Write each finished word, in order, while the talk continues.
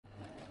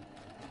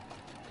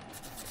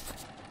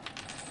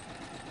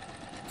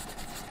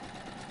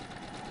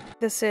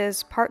This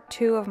is part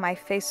 2 of my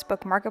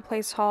Facebook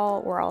Marketplace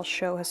haul where I'll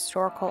show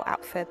historical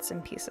outfits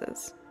and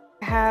pieces.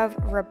 I have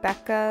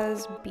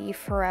Rebecca's Be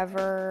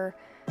Forever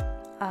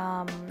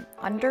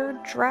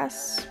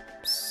underdress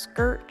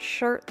skirt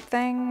shirt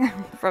thing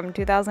from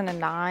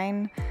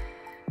 2009.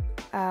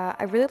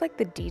 I really like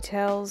the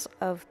details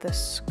of the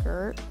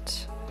skirt.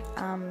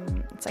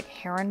 It's like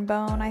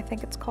herringbone, I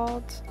think it's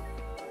called.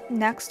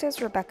 Next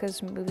is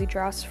Rebecca's movie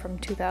dress from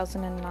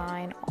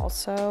 2009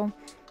 also.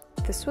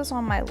 This was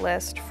on my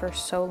list for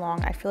so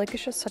long. I feel like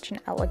it's just such an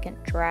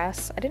elegant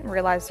dress. I didn't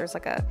realize there's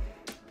like a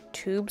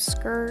tube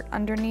skirt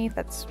underneath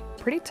that's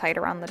pretty tight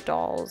around the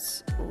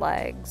doll's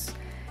legs.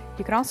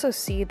 You can also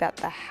see that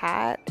the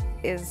hat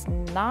is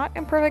not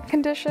in perfect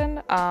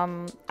condition.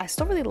 I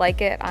still really like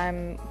it.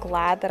 I'm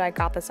glad that I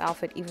got this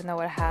outfit even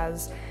though it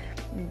has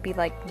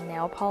like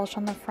nail polish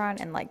on the front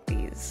and like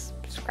these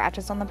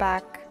scratches on the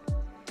back.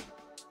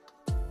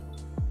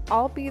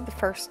 I'll be the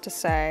first to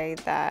say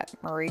that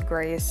Marie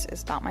Grace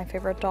is not my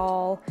favorite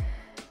doll.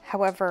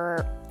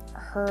 However,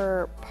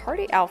 her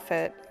party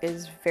outfit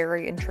is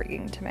very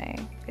intriguing to me.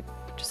 It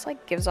just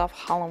like gives off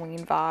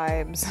Halloween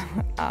vibes,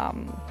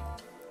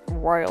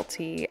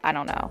 royalty, I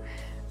don't know.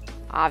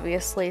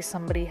 Obviously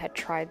somebody had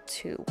tried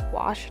to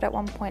wash it at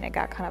one point. It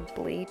got kind of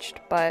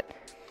bleached, but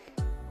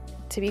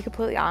to be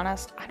completely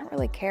honest, I don't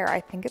really care. I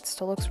think it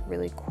still looks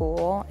really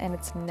cool and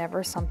it's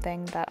never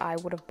something that I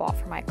would have bought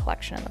for my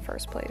collection in the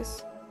first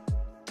place.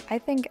 I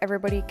think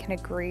everybody can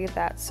agree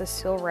that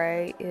Cecile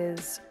Ray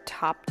is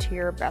top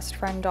tier best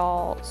friend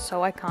doll,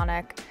 so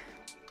iconic.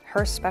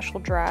 Her special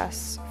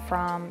dress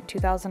from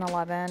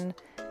 2011,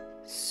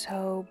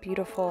 so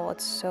beautiful,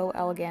 it's so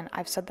elegant.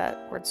 I've said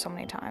that word so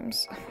many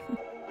times.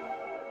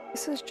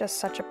 This is just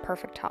such a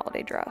perfect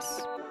holiday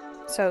dress.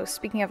 So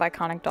speaking of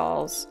iconic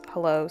dolls,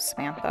 hello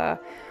Samantha.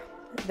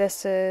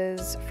 This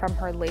is from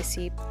her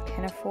lacy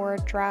pinafore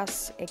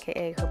dress,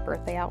 aka her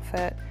birthday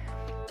outfit.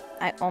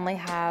 I only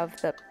have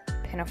the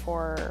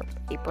pinafore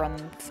apron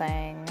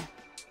thing.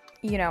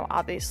 You know,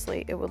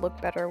 obviously it would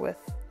look better with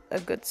a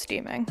good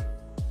steaming.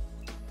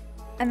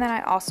 And then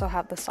I also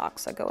have the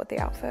socks that go with the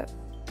outfit.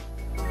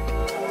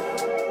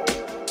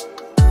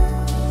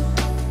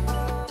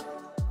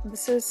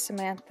 This is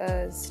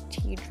Samantha's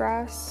tea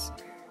dress.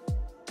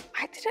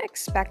 I didn't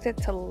expect it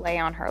to lay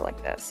on her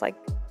like this. Like,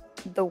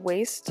 the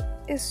waist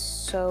is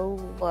so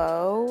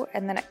low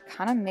and then it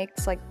kind of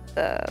makes like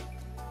the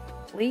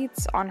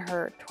pleats on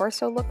her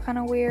torso look kind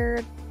of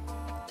weird.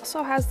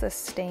 Also has this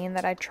stain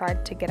that I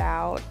tried to get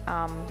out.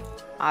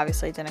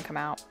 Obviously it didn't come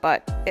out,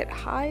 but it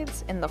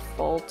hides in the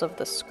folds of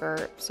the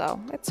skirt, so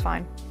it's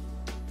fine.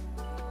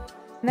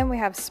 And then we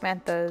have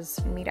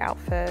Samantha's meat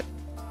outfit,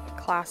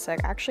 classic.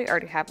 I actually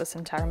already have this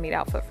entire meat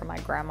outfit from my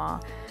grandma,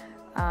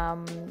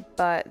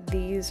 but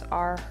these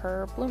are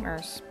her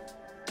bloomers.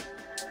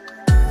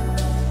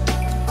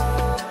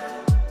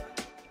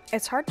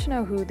 It's hard to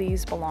know who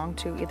these belong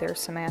to, either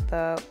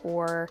Samantha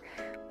or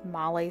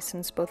Molly,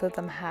 since both of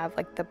them have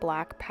like the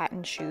black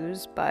patent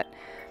shoes, but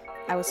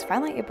I was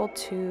finally able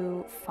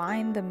to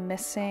find the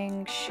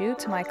missing shoe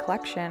to my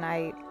collection.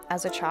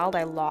 As a child,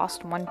 I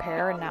lost one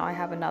pair and now I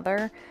have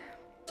another.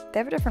 They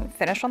have a different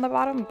finish on the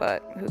bottom,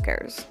 but who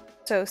cares?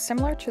 So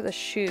similar to the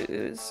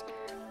shoes,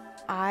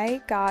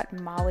 I got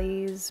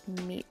Molly's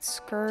meat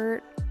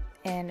skirt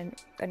in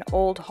an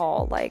old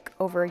haul like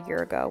over a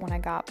year ago when I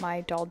got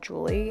my doll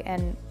Julie,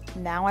 and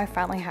now I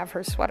finally have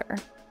her sweater.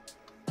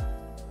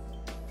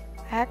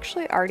 I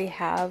actually already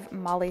have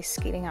Molly's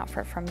skating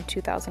outfit from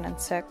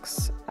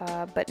 2006,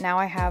 but now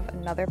I have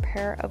another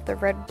pair of the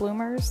red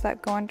bloomers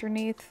that go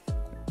underneath.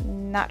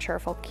 Not sure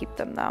if I'll keep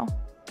them though.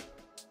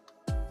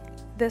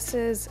 This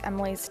is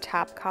Emily's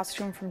tap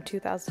costume from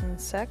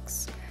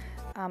 2006.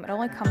 It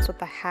only comes with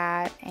the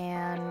hat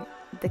and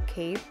the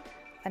cape.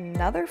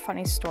 Another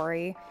funny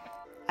story,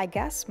 I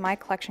guess my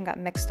collection got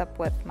mixed up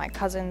with my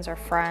cousins or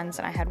friends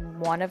and I had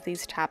one of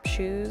these tap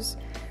shoes,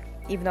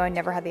 even though I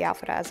never had the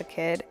outfit as a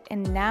kid,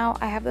 and now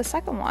I have the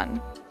second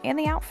one and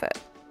the outfit.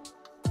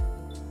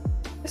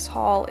 This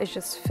haul is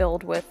just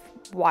filled with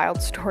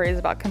wild stories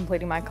about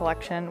completing my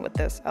collection with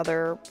this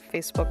other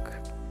Facebook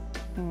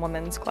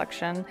women's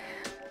collection.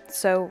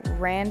 So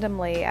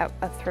randomly at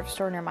a thrift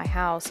store near my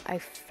house, I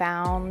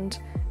found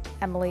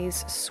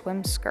Emily's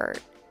swim skirt,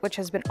 which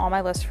has been on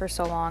my list for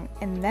so long,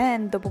 and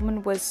then the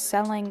woman was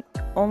selling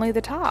only the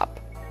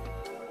top.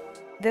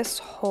 This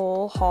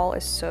whole haul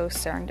is so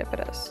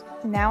serendipitous.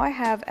 Now I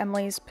have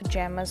Emily's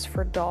pajamas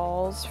for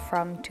dolls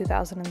from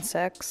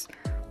 2006.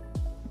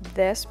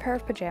 This pair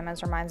of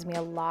pajamas reminds me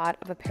a lot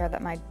of a pair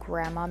that my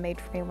grandma made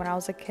for me when I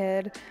was a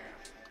kid.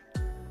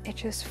 It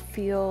just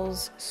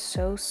feels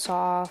so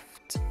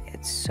soft.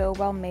 It's so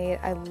well made.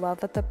 I love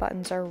that the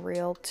buttons are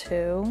real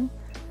too.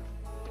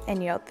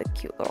 And you know, the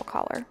cute little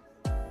collar.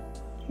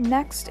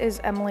 Next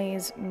is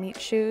Emily's meat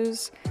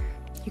shoes.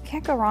 You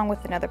can't go wrong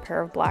with another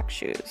pair of black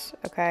shoes,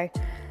 okay?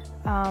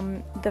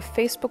 The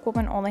Facebook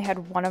woman only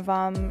had one of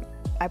them.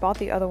 I bought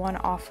the other one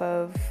off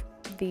of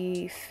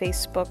the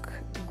Facebook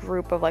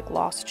group of like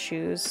lost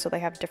shoes, so they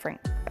have different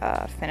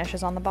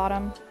finishes on the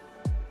bottom.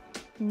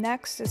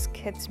 Next is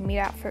Kit's meet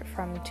outfit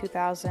from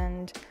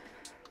 2000.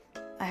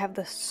 I have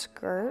the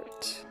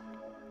skirt,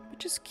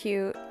 which is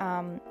cute.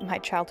 My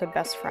childhood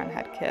best friend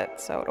had Kit,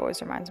 so it always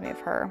reminds me of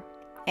her.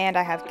 And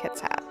I have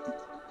Kit's hat.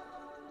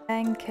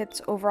 And Kit's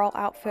overall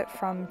outfit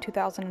from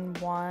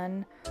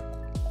 2001.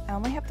 I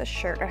only have the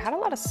shirt. It had a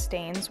lot of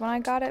stains when I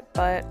got it,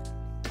 but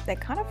they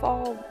kind of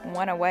all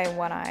went away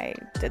when I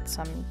did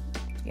some,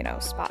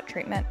 spot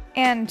treatment.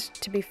 And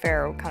to be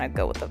fair, kind of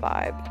go with the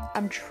vibe.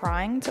 I'm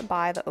trying to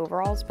buy the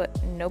overalls,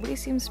 but nobody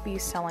seems to be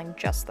selling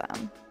just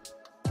them.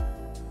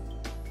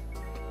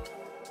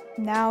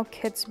 Now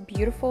Kit's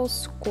beautiful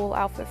school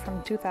outfit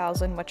from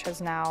 2000, which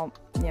has now,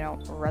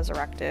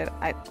 resurrected.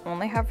 I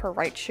only have her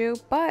right shoe,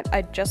 but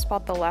I just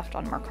bought the left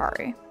on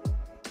Mercari.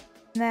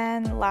 And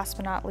then last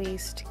but not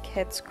least,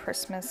 Kit's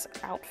Christmas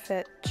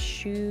outfit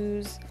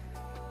shoes.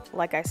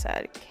 Like I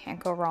said, can't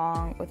go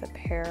wrong with a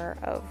pair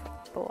of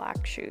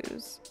black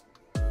shoes.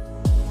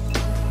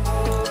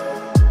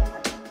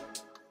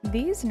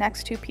 These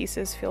next two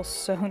pieces feel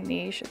so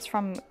niche. It's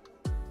from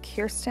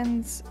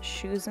Kirsten's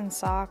Shoes and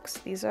Socks.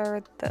 These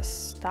are the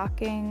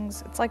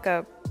stockings. It's like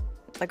a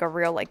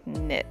real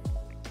knit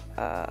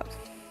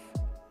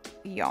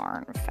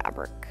yarn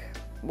fabric,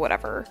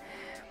 whatever.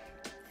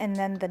 And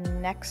then the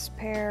next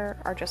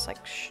pair are just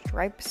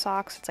striped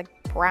socks. It's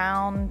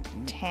brown,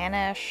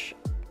 tannish.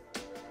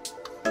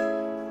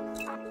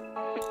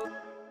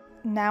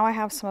 Now I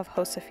have some of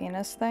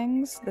Josefina's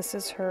things. This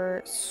is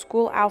her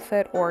school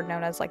outfit, or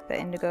known as the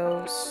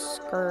indigo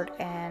skirt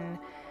and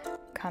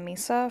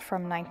camisa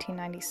from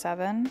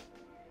 1997.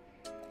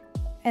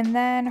 And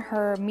then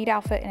her meet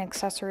outfit and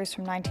accessories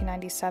from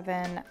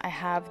 1997. I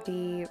have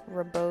the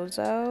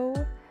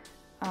Rebozo,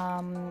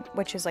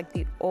 which is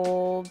the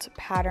old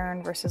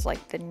pattern versus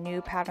the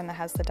new pattern that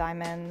has the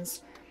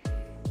diamonds.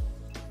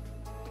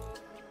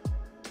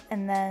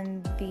 And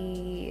then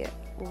the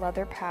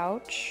leather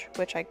pouch,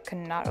 which I could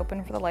not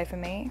open for the life of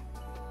me.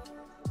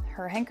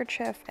 Her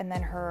handkerchief, and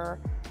then her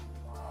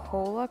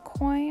Hola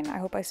coin. I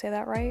hope I say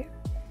that right.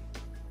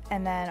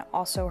 And then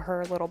also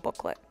her little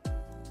booklet.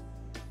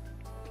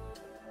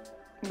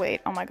 Wait,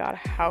 oh my god,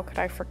 how could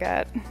I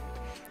forget?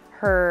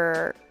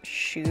 Her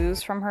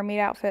shoes from her meet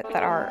outfit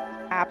that are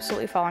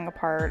absolutely falling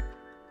apart.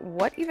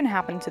 What even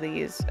happened to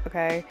these,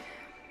 okay?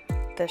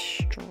 The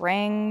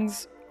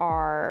strings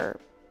are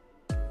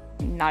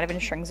not even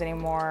strings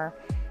anymore.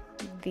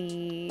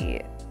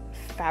 The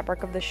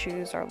fabric of the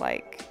shoes are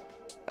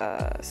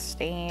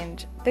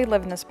stained. They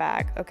live in this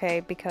bag, okay?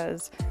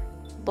 Because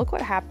look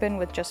what happened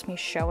with just me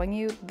showing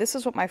you. This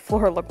is what my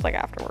floor looked like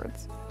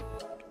afterwards.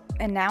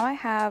 And now I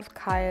have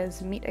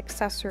Kaya's meet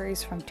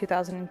accessories from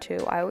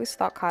 2002. I always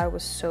thought Kaya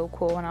was so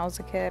cool when I was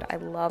a kid. I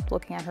loved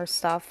looking at her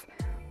stuff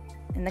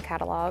in the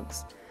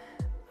catalogs.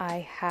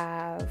 I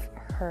have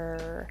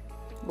her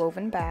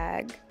woven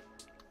bag,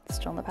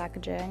 still in the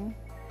packaging.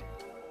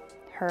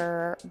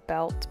 Her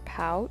belt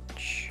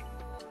pouch.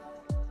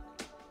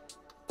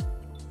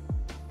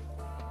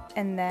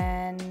 And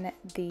then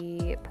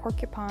the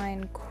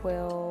porcupine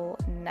quill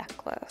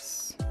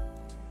necklace.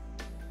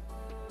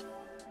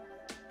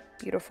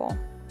 Beautiful.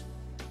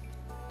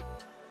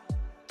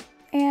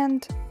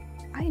 And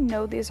I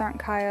know these aren't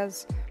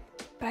Kaya's,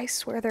 but I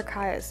swear they're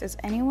Kaya's. Does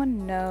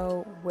anyone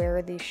know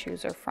where these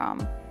shoes are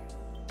from?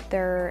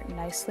 They're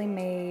nicely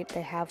made.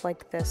 They have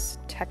this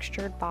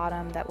textured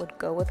bottom that would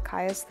go with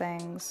Kaya's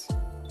things.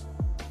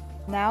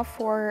 Now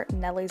for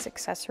Nellie's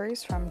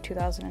accessories from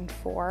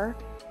 2004.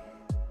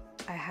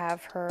 I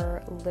have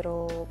her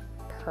little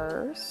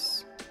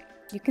purse.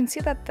 You can see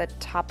that the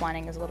top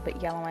lining is a little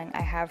bit yellowing.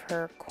 I have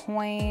her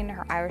coin,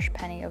 her Irish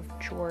penny of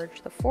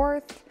George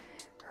IV,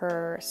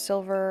 her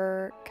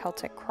silver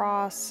Celtic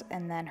cross,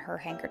 and then her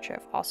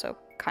handkerchief, also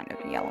kind of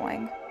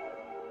yellowing.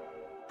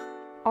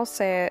 I'll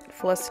say it,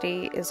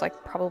 Felicity is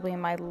probably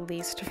my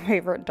least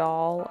favorite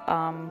doll.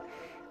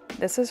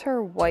 This is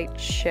her white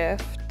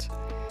shift.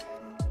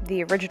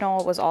 The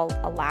original was all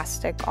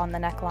elastic on the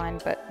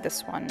neckline, but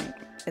this one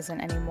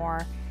isn't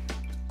anymore.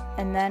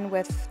 And then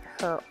with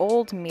her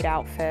old meet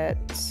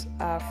outfits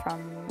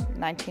from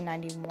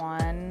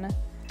 1991,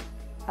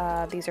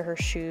 these are her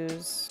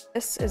shoes.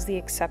 This is the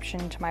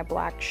exception to my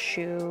black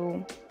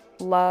shoe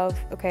love.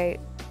 Okay,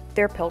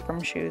 they're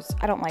pilgrim shoes.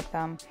 I don't like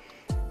them.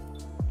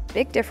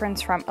 Big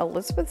difference from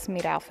Elizabeth's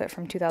meet outfit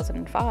from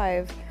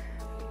 2005.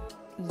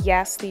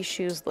 Yes, these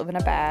shoes live in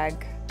a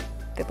bag.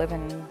 They live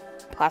in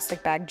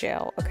plastic bag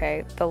jail.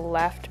 Okay, the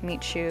left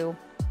meet shoe,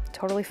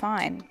 totally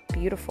fine,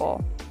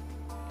 beautiful.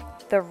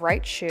 The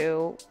right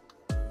shoe,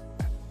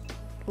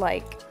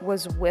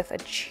 was with a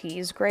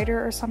cheese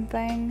grater or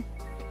something.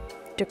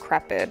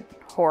 Decrepit,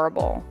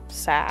 horrible,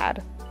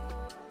 sad.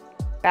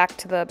 Back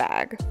to the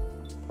bag.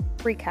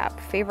 Recap,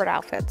 favorite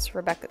outfits: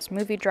 Rebecca's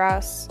movie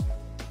dress,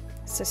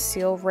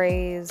 Cecile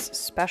Ray's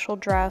special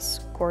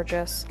dress,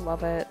 gorgeous,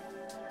 love it.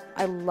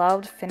 I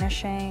loved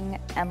finishing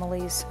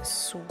Emily's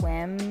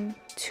swim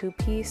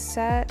two-piece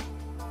set.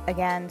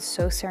 Again,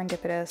 so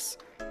serendipitous.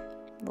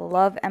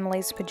 Love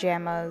Emily's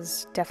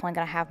pajamas. Definitely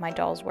gonna have my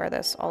dolls wear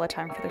this all the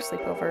time for their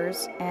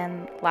sleepovers.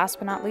 And last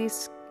but not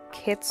least,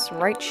 Kit's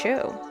right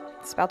shoe.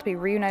 It's about to be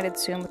reunited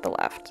soon with the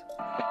left.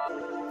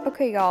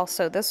 Okay, y'all,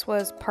 so this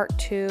was part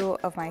 2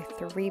 of my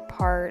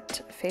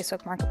 3-part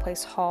Facebook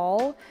Marketplace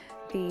haul.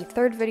 The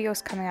third video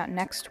is coming out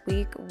next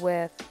week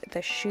with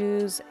the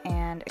shoes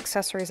and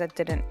accessories that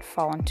didn't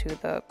fall into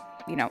the,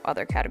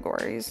 other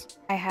categories.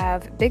 I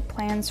have big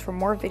plans for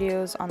more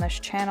videos on this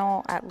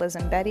channel at Liz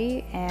and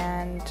Betty,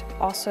 and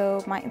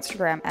also my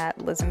Instagram at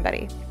Liz and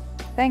Betty.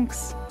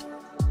 Thanks!